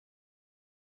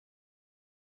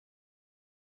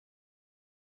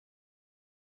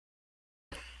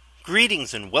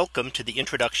Greetings and welcome to the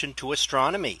introduction to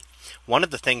astronomy. One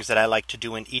of the things that I like to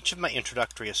do in each of my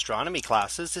introductory astronomy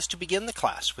classes is to begin the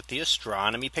class with the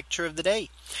astronomy picture of the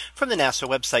day from the NASA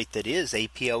website, that is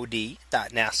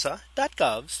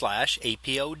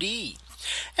apod.nasa.gov/apod.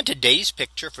 And today's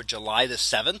picture for July the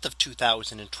 7th of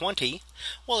 2020.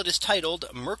 Well, it is titled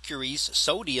Mercury's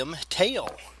sodium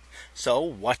tail. So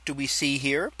what do we see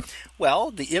here?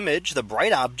 Well, the image, the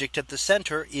bright object at the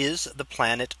center, is the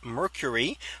planet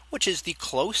Mercury, which is the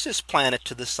closest planet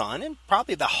to the sun and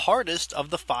probably the hardest of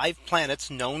the 5 planets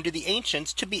known to the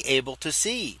ancients to be able to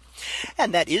see.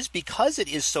 And that is because it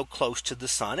is so close to the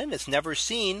sun and it's never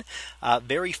seen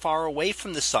very far away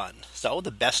from the sun. So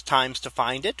the best times to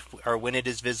find it are when it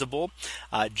is visible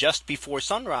just before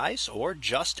sunrise or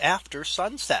just after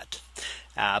sunset.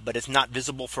 But it's not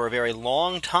visible for a very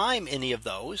long time, any of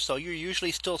those. So you're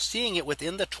usually still seeing it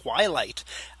within the twilight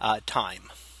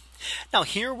time. Now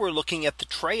here we're looking at the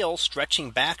trail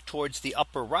stretching back towards the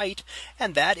upper right,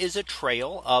 and that is a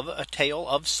tail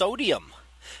of sodium.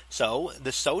 So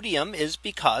the sodium is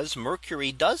because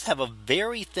Mercury does have a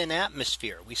very thin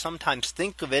atmosphere. We sometimes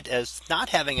think of it as not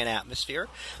having an atmosphere,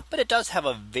 but it does have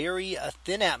a very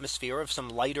thin atmosphere of some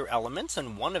lighter elements.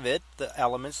 And one of the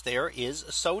elements there is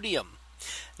sodium.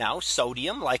 Now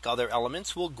sodium, like other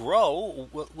elements, will glow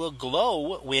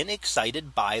when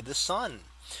excited by the sun.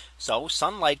 So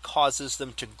sunlight causes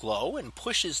them to glow and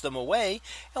pushes them away,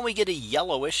 and we get a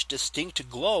yellowish distinct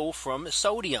glow from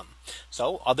sodium.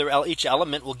 So each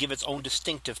element will give its own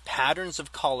distinctive patterns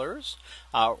of colors.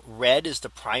 Red is the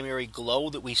primary glow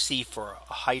that we see for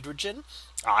hydrogen.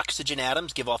 Oxygen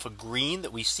atoms give off a green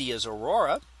that we see as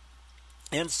aurora.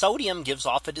 And sodium gives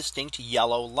off a distinct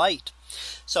yellow light.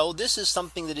 So this is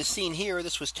something that is seen here.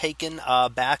 This was taken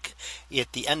back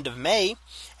at the end of May,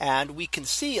 and we can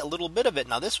see a little bit of it.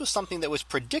 Now this was something that was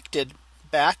predicted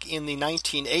back in the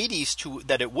 1980s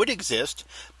that it would exist,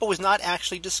 but was not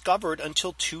actually discovered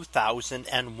until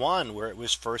 2001, where it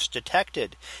was first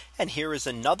detected. And here is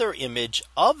another image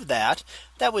of that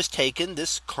was taken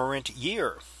this current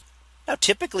year. Now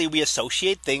typically we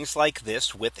associate things like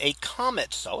this with a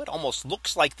comet. So it almost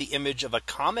looks like the image of a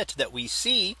comet that we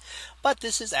see. But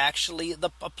this is actually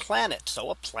a planet. So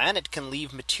a planet can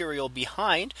leave material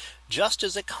behind just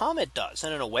as a comet does.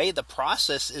 And in a way, the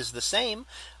process is the same.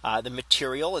 The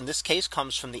material in this case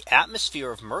comes from the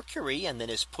atmosphere of Mercury and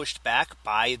then is pushed back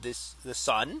by the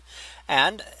sun.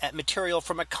 And material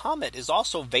from a comet is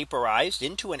also vaporized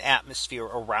into an atmosphere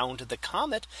around the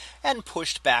comet and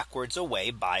pushed backwards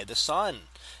away by the sun.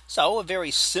 So a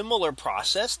very similar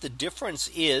process. The difference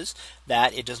is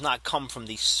that it does not come from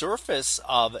the surface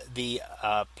of the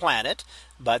planet,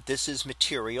 but this is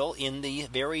material in the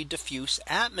very diffuse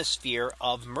atmosphere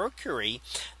of Mercury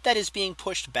that is being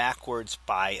pushed backwards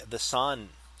by the sun.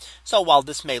 So while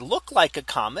this may look like a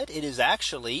comet, it is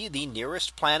actually the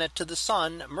nearest planet to the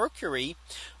sun, Mercury,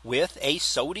 with a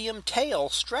sodium tail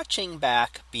stretching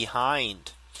back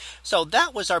behind. So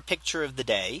that was our picture of the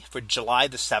day for July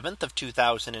the 7th of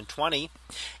 2020.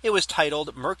 It was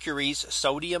titled Mercury's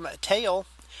sodium tail.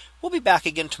 We'll be back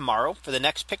again tomorrow for the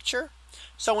next picture.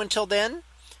 So until then,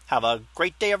 have a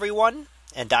great day, everyone,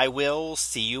 and I will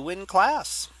see you in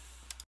class.